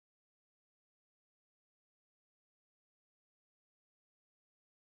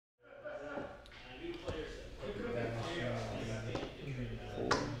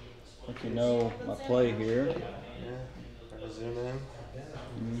you know my play here. Yeah, try to zoom in.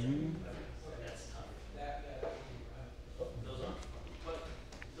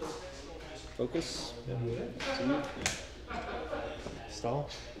 Focus. Stall?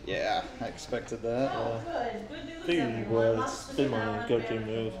 Yeah, I expected that. Figured you would. It's been my go-to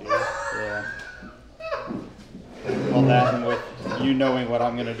move here. Yeah. On that, and with you knowing what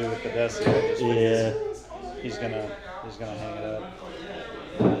I'm gonna do with the Desi, I just figured he's gonna hang it up.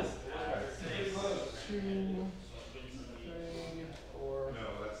 2, 3, 4.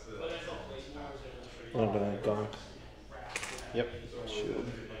 I'm gonna Gonk. Yep. Shield.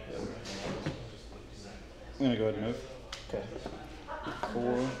 I'm gonna go ahead and move. Okay.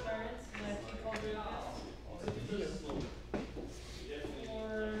 4.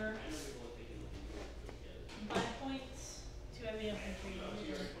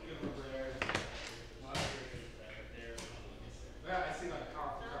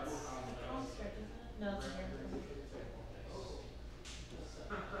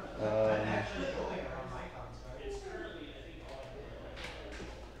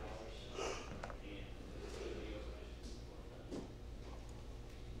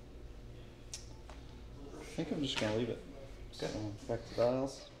 I think I'm just gonna leave it. So back to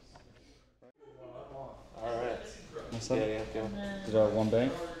dials. Alright. What's up? Yeah, go. Did I have one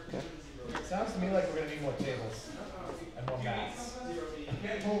bank? Okay. Sounds to me like we're going to need more tables and more mats.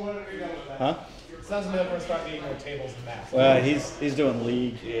 Huh? Sounds to me like we're going to start needing more tables and mats. Well, he's doing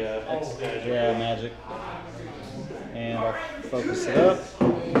league. Yeah. Yeah, magic. And I'll focus it up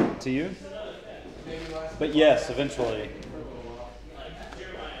to you. But yes, eventually.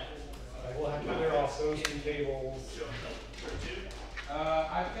 We'll have to clear off those 2 tables.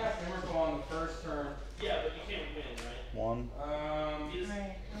 I've cast Imperial on the first turn. Yeah, but you can't win, right? 1.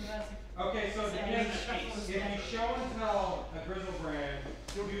 Okay, so if you show and tell a Grizzle brand,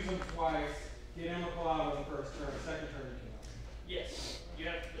 you'll use them twice. Get him a pull out on the first turn. Second turn you can. Yes. You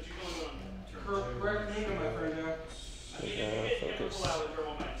have, but you can only go on turn. Correct me, my friend. I mean, if you get pull out and throw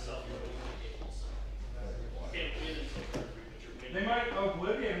one by himself, you're going to get also. You can't win until turn 3, but you're winning. They might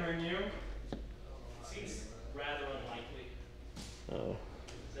Oblivion ring you. Seems rather unlikely Oh.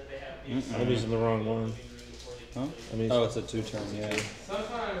 that they have I'm using the wrong one. Huh? I'm using Oh, it's a 2-turn, yeah.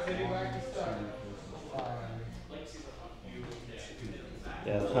 Sometimes they do wacky stuff.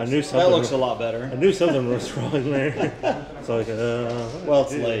 Yeah, I knew something. That looks a lot better. I knew something was wrong there. It's like, Well,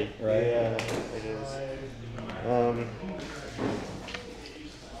 it's late, right? Yeah, it is. I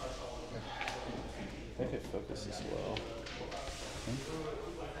think it focuses well.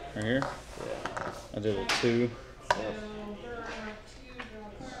 Right here? Yeah. I did a 2.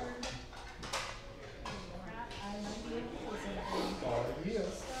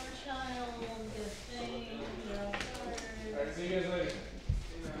 See you guys later.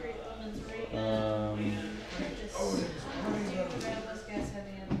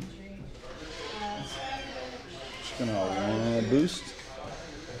 Just gonna boost.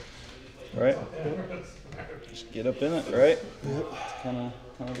 Right? Just get up in it, right? Kind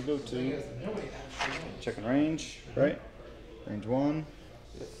of the go-to. Checking range, right? Range 1.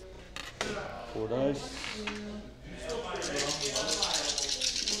 4 dice.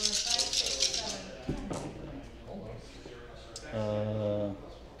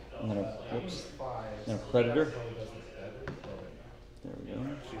 I'm gonna Predator. There we go.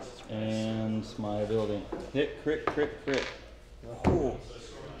 And my ability. Hit, crit, crit, crit. Oh.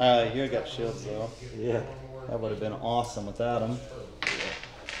 You got shields though. Yeah. That would have been awesome without him.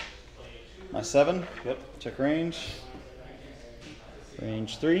 My 7. Yep. Check range.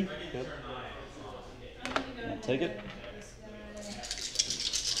 Range 3. Yep. I'll take it.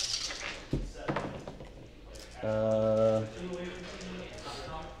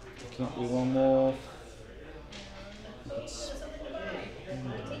 Can't do one more.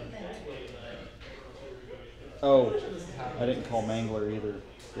 Oh, I didn't call Mangler either,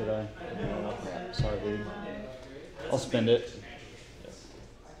 did I? No. Sorry, dude. I'll spend it.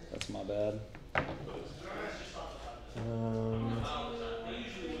 That's my bad.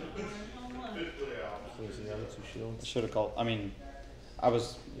 Who's the other 2 shields? I should have called. I mean, I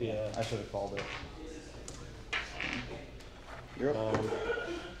should have called it. You're up.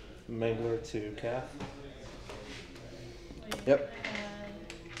 Mangler to Calf. Yep.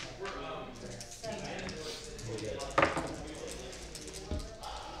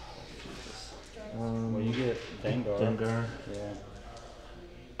 Well, you get Dengar. Dengar. Yeah.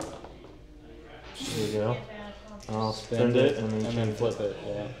 There you go. I'll Spend it and then flip it.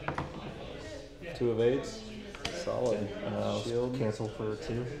 Yeah. 2 evades. Solid. Shield. Cancel for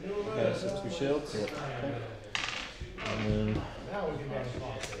 2. Okay, so 2 shields. Yep. Okay. And then Now we can manage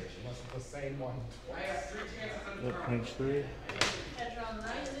conversation. unless it's the same one twice. Yep, range 3. Hedron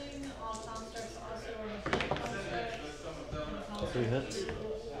Rising, all constructs also are constructs. 3 hits.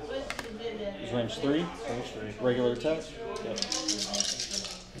 Is range 3? Range 3. Regular attack? Yep.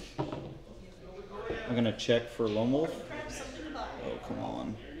 I'm gonna check for Lone Wolf. Oh, come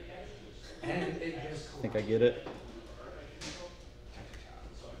on. I think I get it.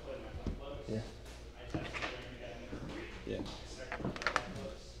 Yeah. Yeah.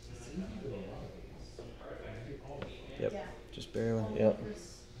 Yep. Just barely. Yep.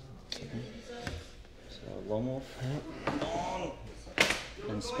 So Lone Wolf. On.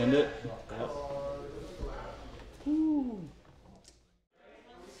 And spend it. Yep. Woo.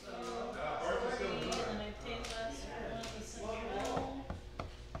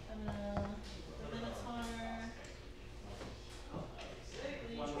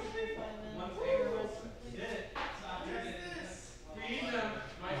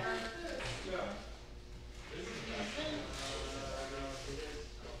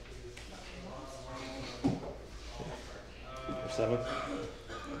 For 7.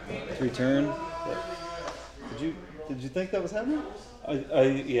 3 turn. Yep. Did you think that was happening?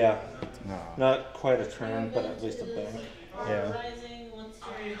 Yeah. No. Not quite a turn, but at least a bank. Yeah. Rising, once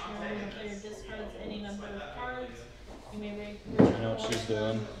during your turn, the player discards any number of cards. You may return You know what she's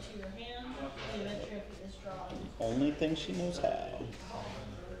doing. to your hand. In the event trip is drawn. Only thing she knows how.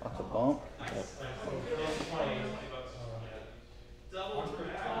 Off the bump. Yep. Only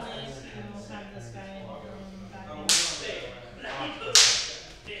if you have this guy back.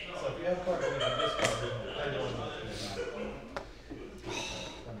 So if you have cards that you can discard, everyone knows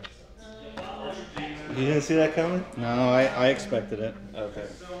You didn't see that coming? No, I expected it. Okay.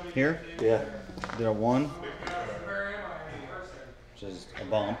 Here, Yeah. did a 1, which is a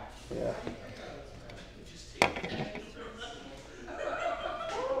bump. Yeah.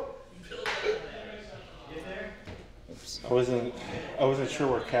 Oops. I wasn't sure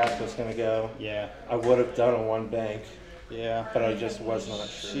where cast was gonna go. Yeah, I would have done a 1 bank, yeah. but I just was not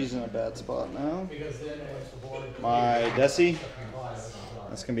sure. She's in a bad spot now. because then once the board My Desi, complies,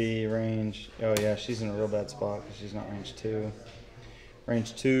 that's gonna be range. Oh yeah, she's in a real bad spot because she's not range 2.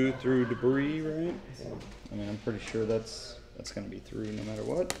 Range 2 through debris, right? I mean, I'm pretty sure that's gonna be through no matter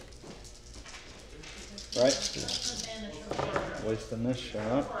what. Right? Wasting this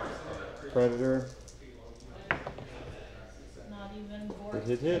shot. Predator. Not even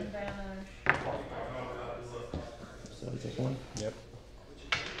Hit. So I take 1. Yep.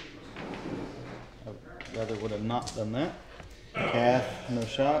 I rather would have not done that. Cath, no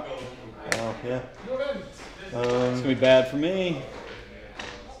shot. Oh, yeah. It's gonna be bad for me.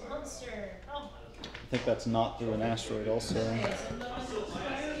 Monster. Oh. I think that's not through an asteroid also. Okay, so no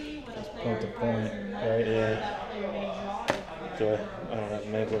priority when a player Point to point, acquires a right? Yeah. that player may draw a Do I don't have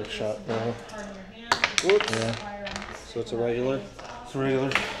Mangler shot now. card in your hand. Whoops. Yeah. Fire on this. So it's a regular. It's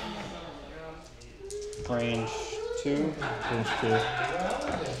regular. Range 2. Range 2.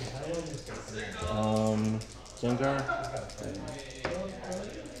 Dengar.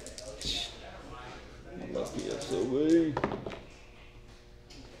 Lucky SOB.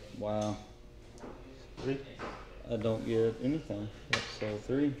 Wow. 3. I don't get anything. So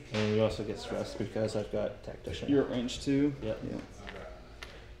 3. And you also get stressed because I've got Tactician. You're at range 2. Yep. Yeah.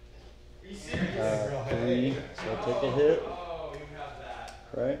 3. So I take a hit.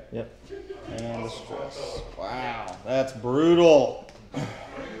 Right? Yep. And the stress. Wow. That's brutal.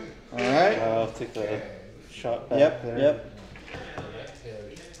 Alright. I'll take the shot back Yep. there. Yep.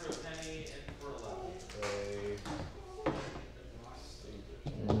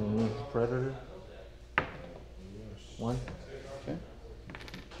 Predator. 1. Okay.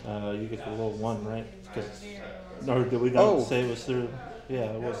 You get the little 1, right? Or did we not say it was through?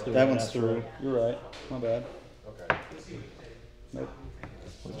 Yeah, it was through. That an one's asteroid. through. You're right. My bad. okay. Nope.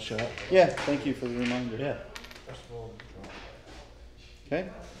 With a shot. Yeah, thank you for the reminder. Yeah. Okay.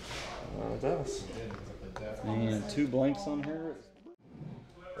 What else? And 2 blanks on her.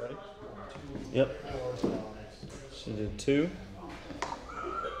 Ready? Yep. She did 2.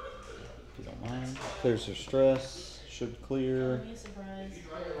 If you don't mind. Clears her stress. Should clear. Be surprised.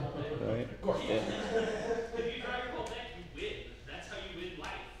 Right? Yeah. If you draw your whole deck, you win. That's how you win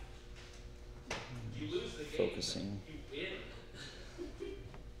life. You lose the game. Focusing. You win.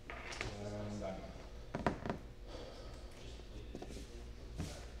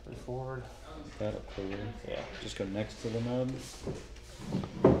 Play forward. That'll clear. Yeah. Just go next to the nub.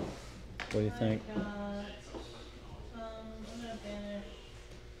 What do you think? I'm gonna banish.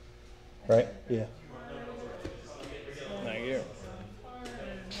 Right? Yeah. Thank you.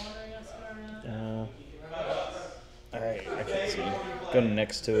 Alright, I can see. Go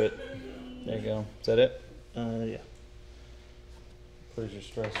next to it. There you go. Is that it? Yeah. Clears your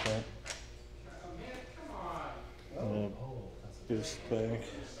stress, right? Boost back.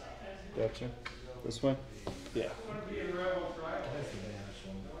 Gotcha. This way? Yeah.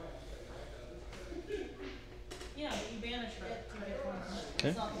 Yeah, but you banish it to get one. Okay.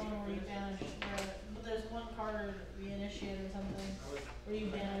 It's not the one where you banish, but there's one card, reinitiate or something, where you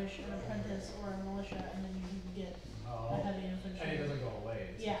banish an apprentice or a militia and then you can get a heavy infantry. And it doesn't go away.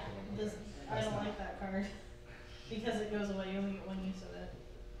 It's Yeah, just I don't like that card because it goes away. You only get one use of it.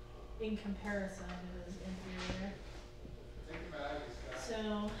 In comparison, it is inferior.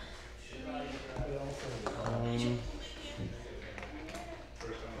 So, should we?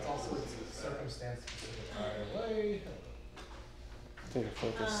 It's also circumstance specific fire away. Take a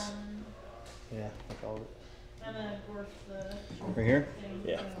focus. Yeah, like all of it. I'm gonna dwarf the Right here? thing.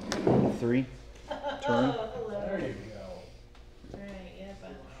 Yeah. So. 3. Turn. Oh, hello. There you go. Alright, yeah,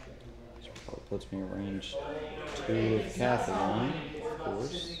 but. Probably puts me in range 2 of Kath again, of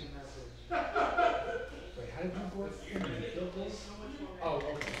course. Wait, how did you work? You build this? Oh,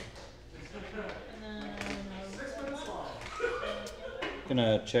 okay. And then,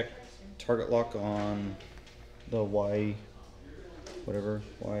 Gonna check target lock on the Y, whatever,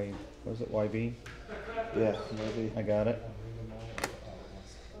 Y, what is it, YB? Yeah, maybe. I got it.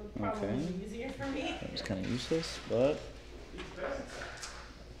 probably Okay. be easier for me. That was kind of useless, but.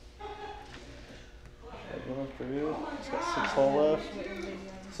 It's got 6 hull left.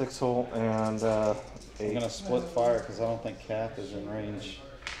 6 hull and 8. I'm gonna split fire because I don't think Kath is in range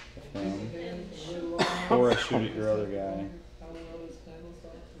of him. Or I shoot at your other guy. That's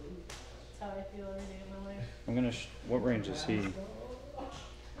how I feel every day of my life. I'm gonna. What range is he?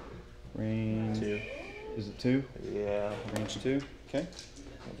 Range. 2. Is it 2? Yeah. Range 2. Okay.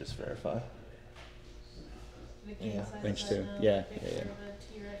 I'll just verify. Yeah. Range 2. Yeah.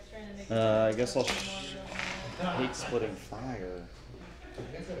 I guess I'll. I hate splitting fire, You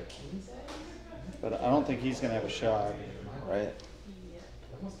guys got a king size? but I don't think he's gonna have a shot. Right?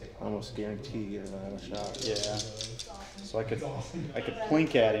 Almost guarantee you're gonna have a shot. Yeah. So I could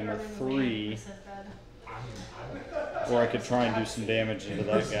plink at him with 3, or I could try and do some damage into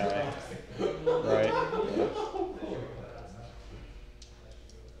that guy. Right.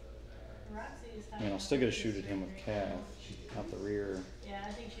 I mean, I'll still get a shoot at him with Kath out the rear. Yeah,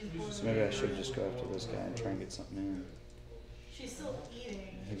 I think she's So maybe I should just go after this guy and try and get something in. She's still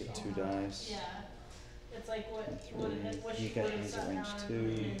eating. I get 2 dice. Yeah. It's like what He she got would have his sat range down 2. in a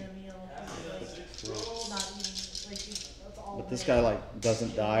meal. Like, not eating. Like that's all. But this guy like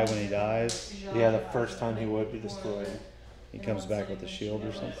doesn't die when he dies. Yeah, the first time he would be destroyed. He comes back with a shield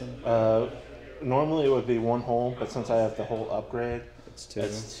or something. Normally it would be 1 hole, but since I have the whole upgrade, It's 2.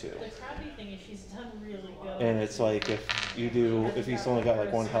 it's 2. The crappy thing is she's done really good. And it's like if he's only got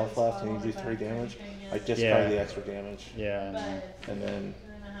like 1 health left and you do 3 damage, I discard Yeah. the extra damage. Yeah. But And then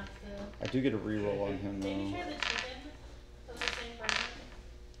you're gonna have to. I do get a reroll on him Did you though. try the chicken of the same brand?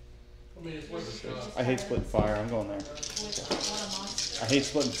 I mean, it's worth a shot. I hate splitting fire. I'm going there. With one of monster. I hate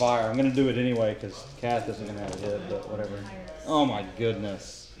splitting fire. I'm gonna do it anyway because Kath isn't gonna have a hit, but whatever. Oh my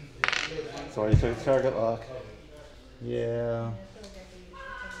goodness. so you took target lock. Yeah.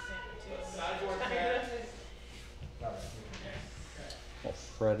 Well,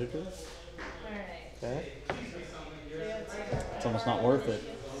 predator. Alright. Okay. It's almost not worth it.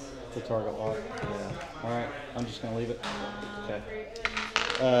 The target lock. Yeah. All right. I'm just gonna leave it. Okay.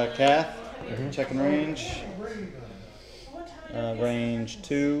 Kath, checking range. Range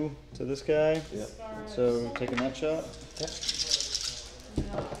 2 to this guy. Yep. So taking that shot. Okay.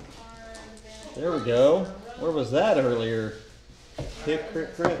 There we go. Where was that earlier? Hit,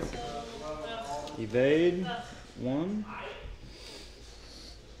 crit, crit. Evade. 1.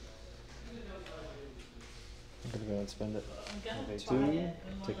 I'm gonna go and spend it. Evade 2.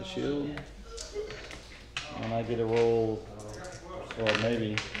 Take a shield. And I get a roll. Or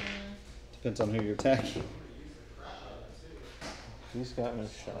maybe. Depends on who you're attacking. He's got no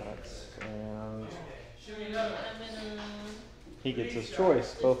shots, and I'm gonna. He gets his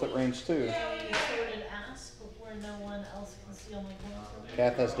choice, both at range 2. Sorted ask where no one else can steal my coins.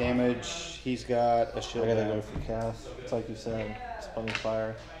 Kath has damage. He's got a I shield. gotta down. go for Cass. It's like you said, spelling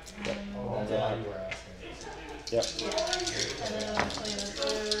fire. Yep. Oh, that's how you were asking. Yep. And then I'm playing a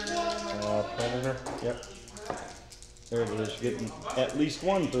third. Predator. Yep. There it is. You're getting at least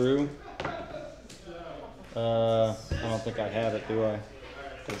 1 through. I don't think I have it, do I?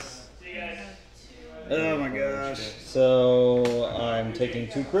 'Cause- oh my gosh. So I'm taking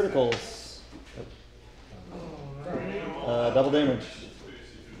 2 criticals. Double damage.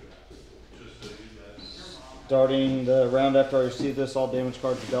 Starting the round after I receive this, all damage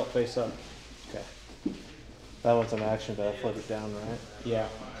cards are dealt face up. That one's an action, but I flip it down, right? Yeah.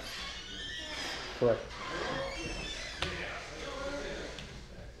 Correct.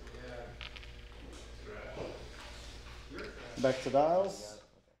 Back to dials.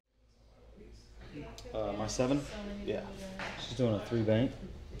 My 7. Yeah. She's doing a 3 bank.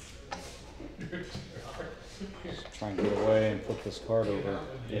 Just try and get away and flip this card over,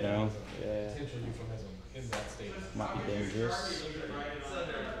 you know? Yeah. Potential euphemism in that state. Might be dangerous.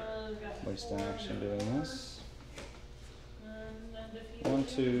 Waste action doing this. 1,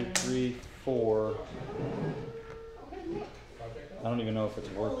 2, 3, 4. I don't even know if it's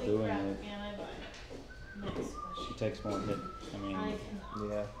worth doing it. She takes more hit. I mean,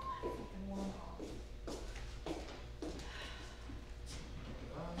 Yeah.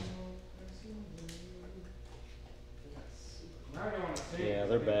 yeah,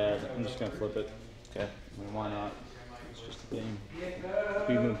 they're bad. I'm just gonna flip it. Okay. I mean, why not? It's just a game.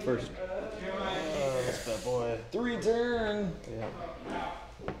 We move first. That's bad boy. 3 turn. Yeah.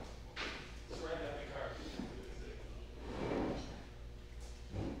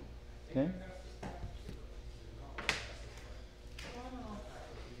 Okay.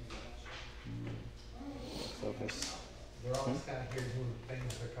 Focus. They're always kind of here doing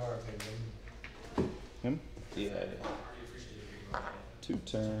things with their cards. Him. Yeah. 2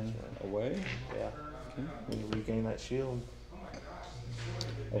 turn away. Yeah. Okay. We regain that shield.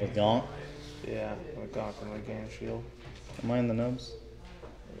 Oh, the Gonk. Yeah. We're Gonk and regain shield. Am I in the nubs?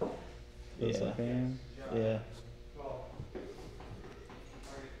 Yeah. Yeah.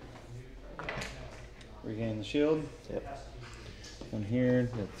 Regain the shield. Yep. And here,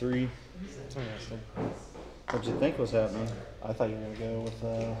 the 3. That's interesting. What'd you think was happening? I thought you were gonna go with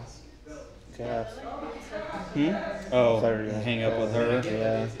Cass. Oh, Thought you were gonna hang up with her?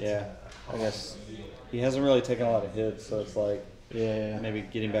 Yeah. Yeah. I guess. He hasn't really taken a lot of hits, so it's like Yeah. maybe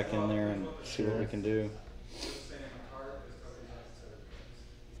getting back in there and see what we can do.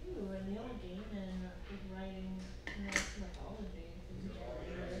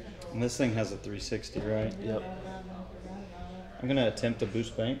 And this thing has a 360, right? Yep. I'm gonna attempt a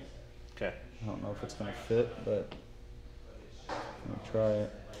boost bank. Okay. I don't know if it's gonna fit, but I'm gonna try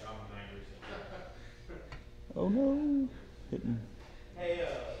it. Oh no! Hitting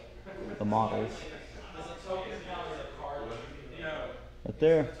the models. Right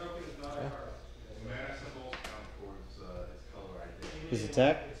there. His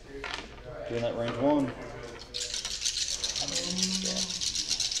attack. Doing that range 1.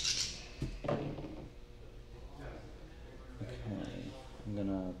 I'm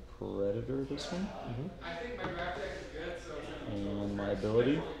gonna Predator this one. And my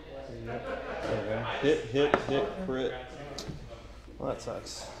ability. Okay. Hit, crit. Well, that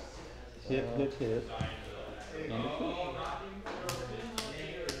sucks. Hit. And a crit.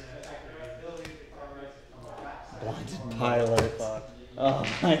 Blinded pilot. Oh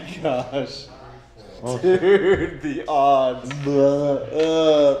my gosh. Dude, the odds.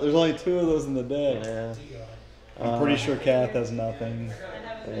 There's only 2 of those in the deck. Yeah. I'm pretty sure Kath has nothing.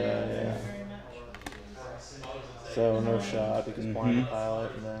 Yeah. So no shot because blind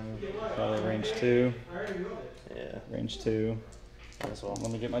pilot and then Probably range 2. yeah. Range 2. As well.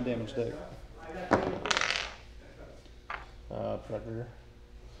 Let me get my damage deck. Predator.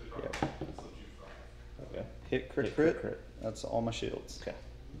 Yep. Okay. Hit, crit. That's all my shields. Okay.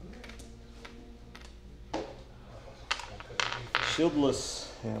 Shieldless.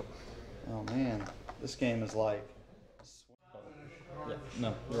 Yep. Oh man, this game is like. Yeah,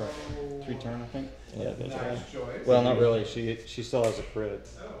 no, you're right. 3 turn, I think. Yeah, that's right. Well, not really. She still has a crit.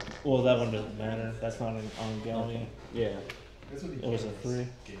 Well, that one doesn't matter. That's not an ongoing. Yeah. It was a 3.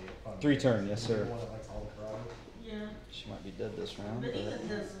 3 turn, yes sir. Yeah. She might be dead this round. But But even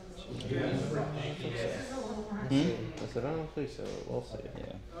this. I said I don't think so. We'll see.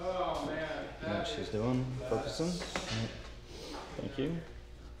 yeah. You know what she's doing? Focusing. Thank you.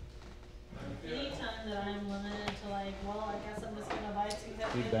 Anytime that I'm limited to like, well, I guess I'm just gonna buy 2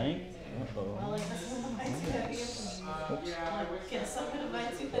 heavy. 3 bank. Well, like, this is gonna buy 2 heavy. Oops. Like, guess I'm gonna buy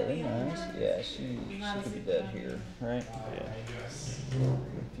 2 Very heavy. nice. Yeah, she could be dead here, right? Yeah.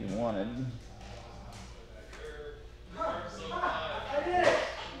 If you wanted.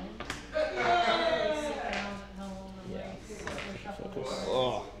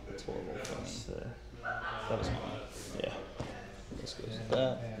 Oh, that's horrible for me. That was mine. Yeah. This goes with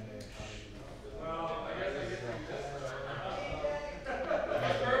that.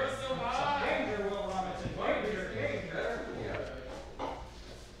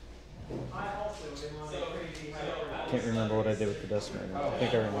 Can't remember what I did with the decimator. I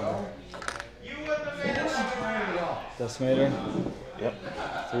think I remember. Decimator. Yep.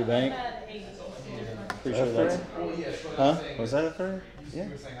 3 bank. Pretty sure that's. Well, yes, but Huh? I'm saying, Was that a third? Yeah.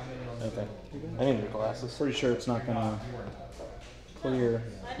 you were saying I'm in on Okay. the I need new glasses. Pretty sure it's not gonna clear.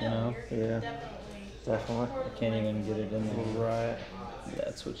 I You know. you're Yeah. definitely. Definitely. I can't even get it in there. Right.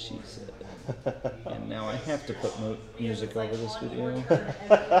 That's what she said. And now I have to put music over this video. It's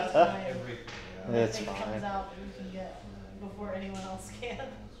Everything fine. comes out, we can get before anyone else can.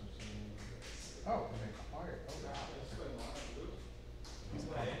 Oh, and expired. Oh,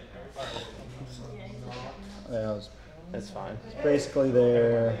 wow. Yeah, I was It's fine. basically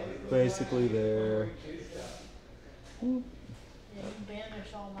there. Basically there. Yeah, you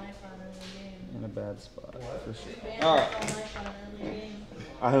banish all knife on early game. In a bad spot for sure. Banish All all right. knife on early game.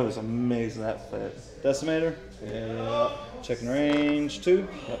 I was amazed that fit. Decimator. Yeah. Checking range 2.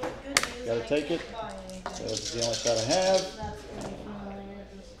 Yep. Good news, Gotta I take can't it. buy anything. So it's the only shot I have. That's pretty familiar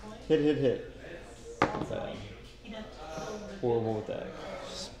at this point. Hit. Also, Bad. you'd have to over- Horrible with that.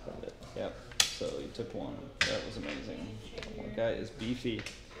 Spend it. Yep. So you took 1. That was amazing. One guy is beefy.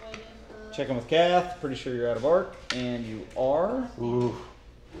 Checking with Kath. Pretty sure you're out of arc. And you are. Ooh.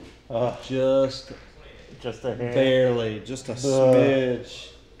 Just Just a hair. barely. Just a smidge.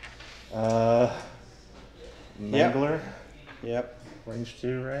 Mangler. Yep. Range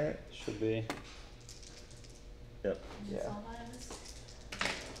 2, right? Should be. Yep. Yeah.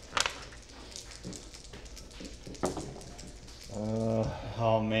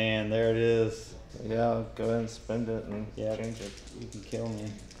 Oh man, there it is. Yeah, go ahead and spend it and Yeah. change it. You can kill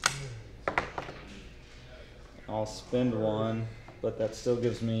me. I'll spend 1, but that still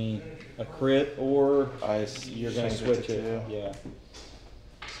gives me a crit, or you're gonna change switch to it. 2. Yeah.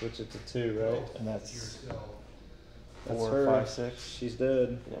 Switch it to 2, right? And that's That's 4, her. 5, 6. She's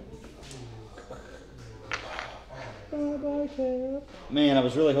dead. Yep. Bye, Cap. Man, I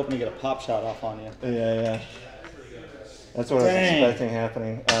was really hoping to get a pop shot off on you. Yeah. That's what I was Dang. expecting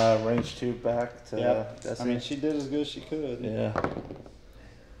happening. Range 2 back to Yep. I Desi. mean, she did as good as she could. Yeah.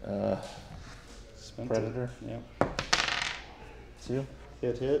 Spent Predator. It. Yep. 2.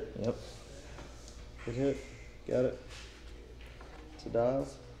 Hit. Yep. Hit. Got it. To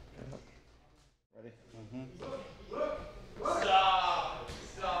dials. Ready?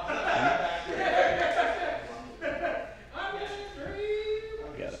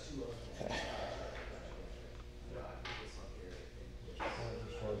 Got it.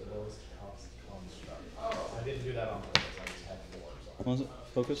 I didn't do that on purpose. I just had 4. So. What was it?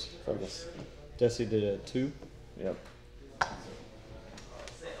 Focus? Focus. Desi did a 2. Yep.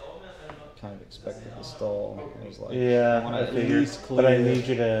 Kind of expected the stall. I was like, Yeah, I want I to at figured. least clear. But I need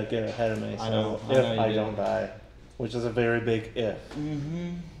you to get ahead of me. So I know if you I do. don't die, which is a very big if.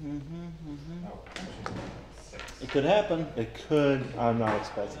 It could happen. It could. I'm not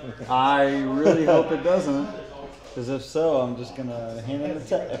expecting it. I really hope it doesn't. Because if so, I'm just going to hand in the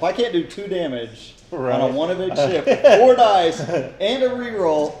tech. If I can't do 2 damage Right. on a 1-of-8 ship with 4 dice and a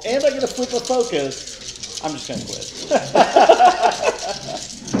reroll, and I get to flip a focus, I'm just going to quit.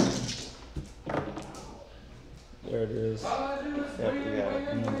 There it is. Yep, you got it.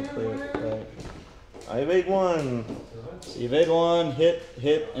 And then the crit, right. I evade 1. So you evade 1, hit,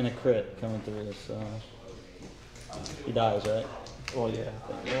 and a crit coming through. So he dies, right? Well, yeah.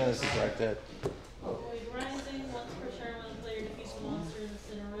 Yeah, this is right there. Void Rising, once per turn when the player defeats a monster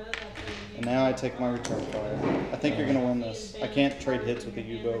in a row, that player And now I take my return fire. I think you're gonna win this. I can't trade hits with the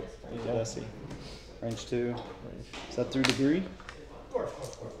U-boat. Desi. Range 2. Is that through degree?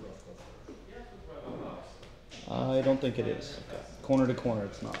 I don't think it is. Corner to corner,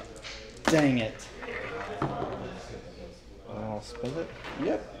 it's not. Dang it. I'll spend it.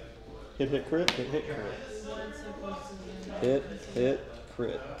 Yep. Hit, crit. Hit, crit. Hit,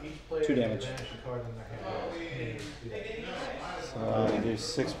 crit. 2 damage. So you do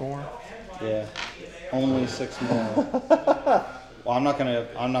 6 more. Yeah. Only 6 more. Well, I'm not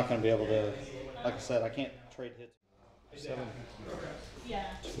gonna be able to. Like I said, I can't trade hits. 7. Yeah.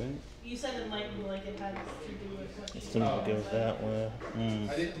 Sweet. You said it might be like it had to do with what you It's gonna go that way.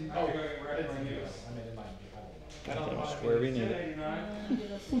 I didn't. Oh, I didn't do that. I mean, it might be. I don't know. Just wherever you need it.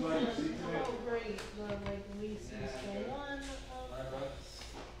 Oh, great. The like least useful one.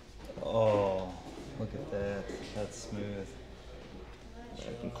 Oh, look at that. That's smooth.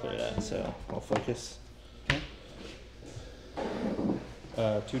 I can clear that, so I'll focus.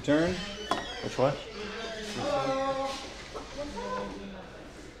 2 turn. Which one?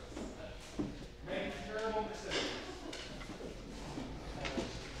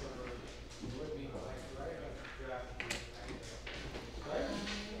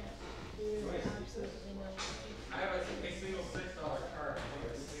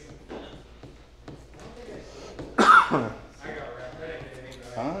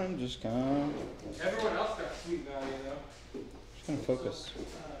 I'm just gonna Everyone else got sweet value though. Just gonna focus.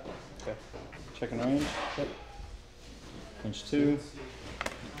 Okay. Checking range. Yep. Range 2.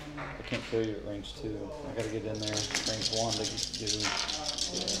 I can't kill you at range 2. I gotta get in there. Range 1 to do.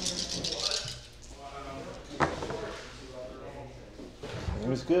 It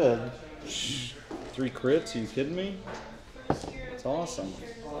was good. 3 crits? Are you kidding me? That's awesome.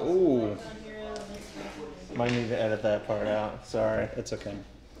 Ooh. Might need to edit that part out. Sorry. That's okay.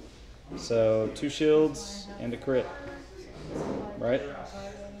 So 2 shields and a crit. Right? Yeah.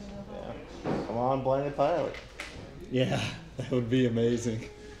 Come on, blinded pilot. Yeah, that would be amazing.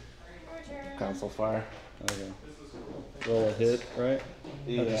 Console fire. Okay. Roll a hit, right?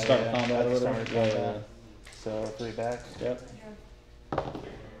 Yeah, At the start of yeah. combat At or the whatever? start of Yeah, combat. So 3 back. Yep.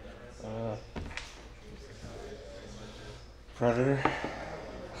 Predator. There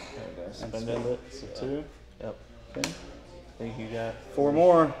we go. And Spend it. So 2. Yep. Okay. I think you got 4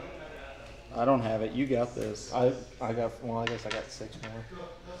 more. I don't have it. You got this. I got, well, I guess I got 6 more.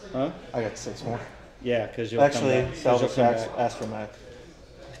 Huh? I got 6 more. Yeah, because you'll Actually, come back. 'Cause you'll Salvaged come back. Astromech.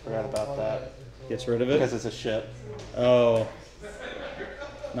 Forgot about that. Gets rid of it? Because it's a ship. Oh.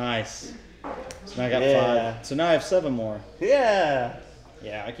 Nice. So now I got Yeah. 5. So now I have 7 more. Yeah!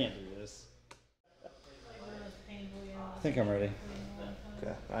 Yeah, I can't do this. I think I'm ready.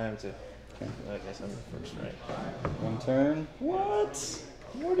 Okay, I am too. Okay. I guess I'm first, right? 1 turn. What?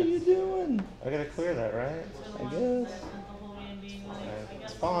 What are you doing? I gotta clear that, right? I guess.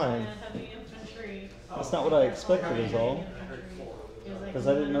 It's fine. That's not what I expected is all. Because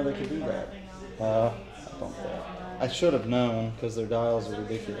I didn't know they could do that. I bumped that. I should have known because their dials are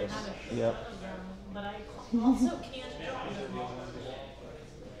ridiculous. Yep. But I also can't.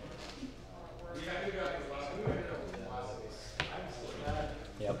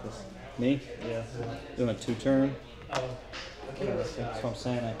 Yep. Me? Yeah. Doing a 2 turn. That's That's what I'm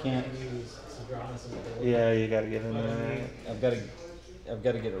saying. I can't. Yeah, you gotta get in there. I've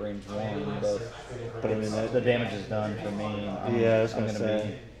got to get a range 1, but I mean, the damage is done for me. Yeah, I was I'm gonna gonna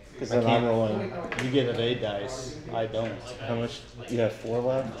say. Because I then I'm can't- rolling. You get an 8 dice. I don't. How much? You have 4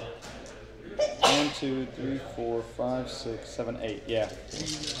 left? 1, 2, 3, 4, 5, 6, 7, 8. Yeah.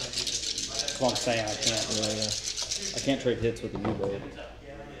 That's what I'm saying. I can't. Yeah. I can't trade hits with the U-boat.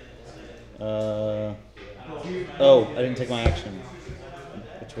 Oh, I didn't take my action,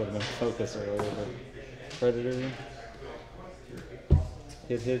 which would have been focus earlier. But Predator.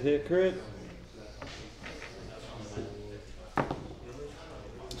 Hit, crit.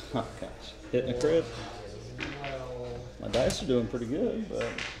 Oh gosh, hitting a crit. My dice are doing pretty good, but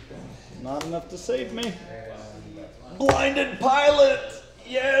not enough to save me. Blinded pilot!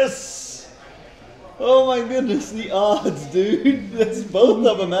 Yes! Oh my goodness, the odds, dude. That's both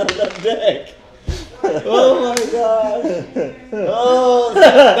of them out of that deck. Oh my gosh. Oh,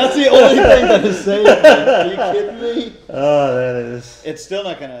 that's the only thing that has saved me. Are you kidding me? Oh, that is. It's still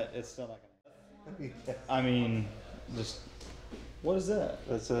not gonna. I mean, just what is that?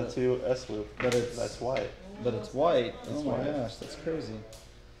 That's a 2 S loop. But it's That's white. But it's white. That's oh my white. gosh, that's crazy. Oh,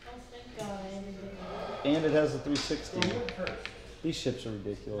 thank God. And it has a 360. These ships are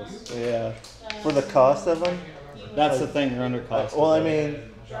ridiculous. Yeah. For the cost of them? That's the thing. They're under cost. Well, I mean,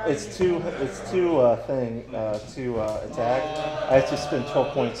 it's two attack. I have to spend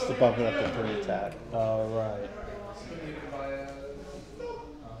 12 points to bump it up to 3 attack. All right.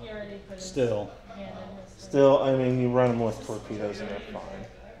 He already put his Still. hand in his. Still, I mean, you run them with torpedoes and they're fine.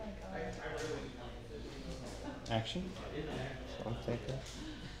 Action. So I'm thinking.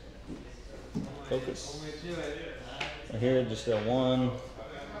 Focus. Right here, just a 1.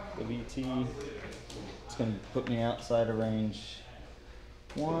 The VT. It's going to put me outside of range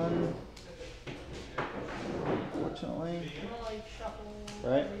 1. Unfortunately. Like shuffle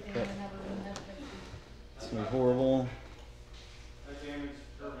Right? everything Yep. and have a room that It's going to be horrible. That damage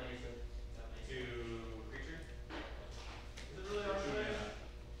per basic. To creature? Is it really automated?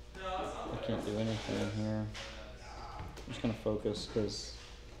 No, it's not. I can't do anything here. I'm just going to focus because,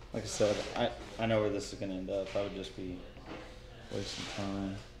 like I said, I know where this is going to end up. I would just be wasting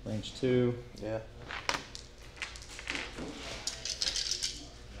time. Range 2. Yeah.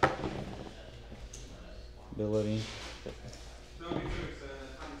 Ability. Don't be too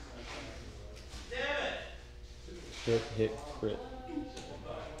excited. Hit, crit.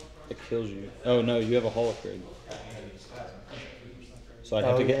 It kills you. Oh no, you have a hull upgrade. So I'd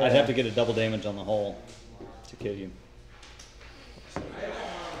have to get a double damage on the hull to kill you.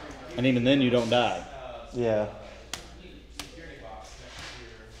 And even then you don't die. Yeah.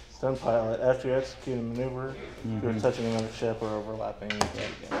 Stun pilot. After you execute a maneuver, you're touching another ship or overlapping.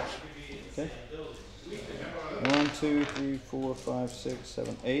 Okay. 1, 2, 3, 4, 5, 6,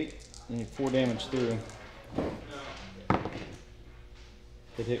 7, 8. You need 4 damage through.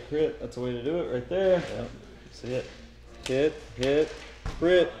 Hit, crit. That's the way to do it right there. Yep. See it. Hit,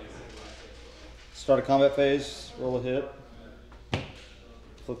 crit. Start a combat phase, roll a hit.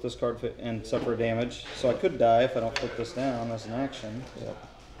 Flip this card and suffer damage. So I could die if I don't flip this down as an action. Yep.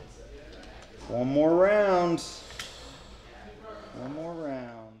 One more round. One more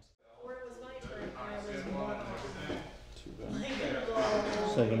round. Or it was my turn, I was more.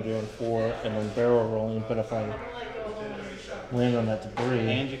 So I'm doing 4 and then barrel rolling, but if I land on that debris,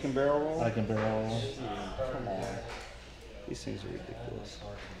 And you can barrel roll? I can barrel roll. Come on. These things are ridiculous.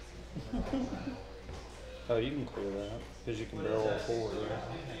 Oh, you can clear that because you can barrel roll forward.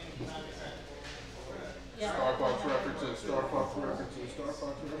 Right? Star Fox references, Star Fox references, Star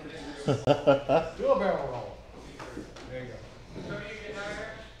Fox references. Do a barrel roll. There you go.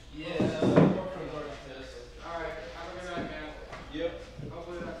 Yeah. Alright, have a good night, man. Yep.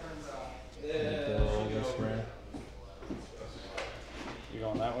 Hopefully that turns out. Barrel this way. You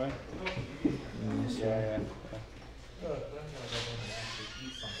going that way? Yeah.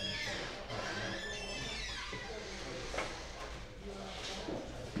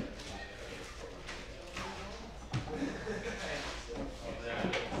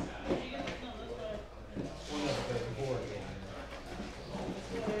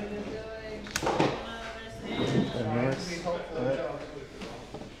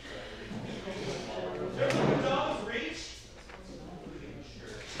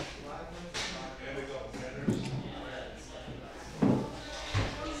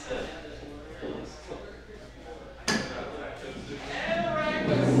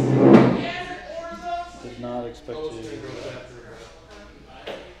 Did not expect you to do that.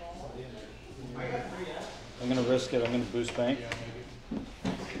 I'm gonna risk it. I'm gonna boost bank.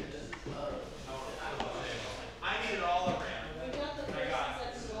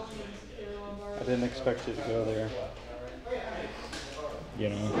 I didn't expect you to go there. You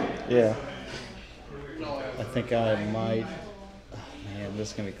know? Yeah. I think I might. Oh, man, this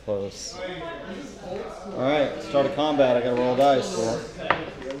is gonna be close. All right, start a combat. I gotta roll dice.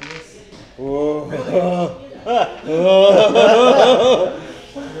 Whoa.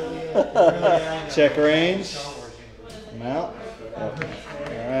 Check range. I'm out. All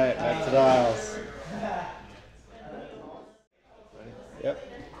right, back to dials. Yep.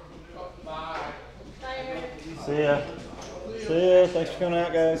 See ya. See ya. Thanks for coming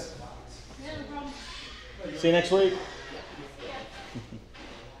out, guys. See you next week.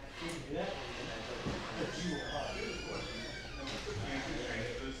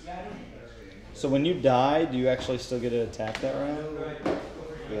 So when you die, do you actually still get to attack that round?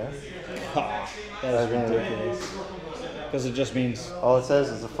 Yeah. That's ridiculous. Because it just means All it says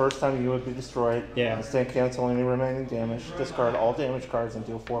is the first time you would be destroyed. Yeah. Instead, cancel any remaining damage. Discard all damage cards and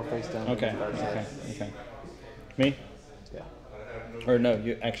deal 4 face down. okay, damage cards. okay. Me? Yeah. Or no,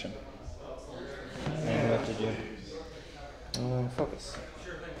 you action. I interrupted you. Focus.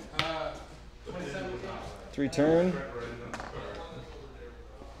 3 turn.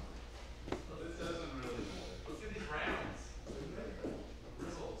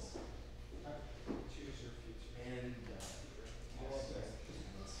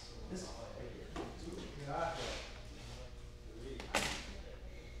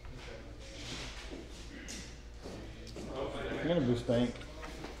 I'm gonna boost bank.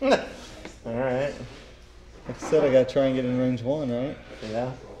 Alright. Like I said, I gotta try and get in range 1, right?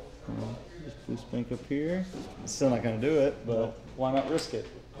 Yeah. Just boost bank up here. Still not gonna do it, but why not risk it?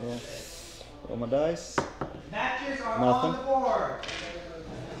 Yeah. Roll my dice. Matches are Nothing. on the board.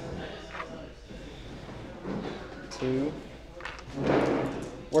 2.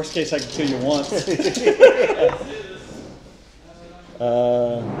 Worst case, I can kill you once.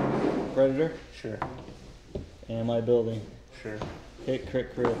 Predator. Sure. And my building. Sure. Hit,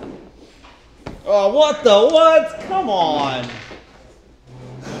 crit. Oh, what the what? Come on.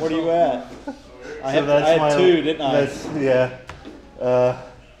 What are you at? I had 2, didn't I? Yeah.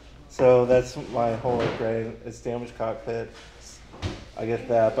 So that's my whole upgrade. It's damage cockpit. I get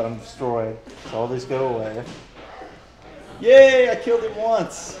that, but I'm destroyed. So all these go away. Yay! I killed him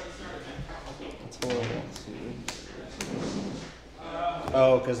once. That's horrible.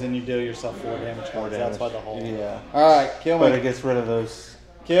 Oh, because then you deal yourself 4 damage cards. That's why the whole. Yeah. All right, kill me. But it gets rid of those.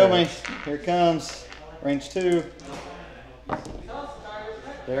 Kill me. Here it comes. Range 2.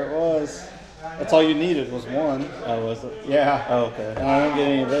 There it was. That's all you needed was 1. Oh, was it? Yeah. Oh, okay. And I don't get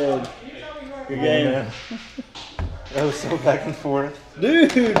any evade. Good game. Yeah. That was so back and forth.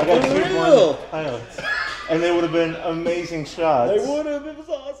 Dude, I got for 2 real. pilots. And they would have been amazing shots. They would have. It was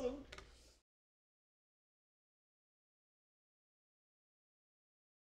awesome.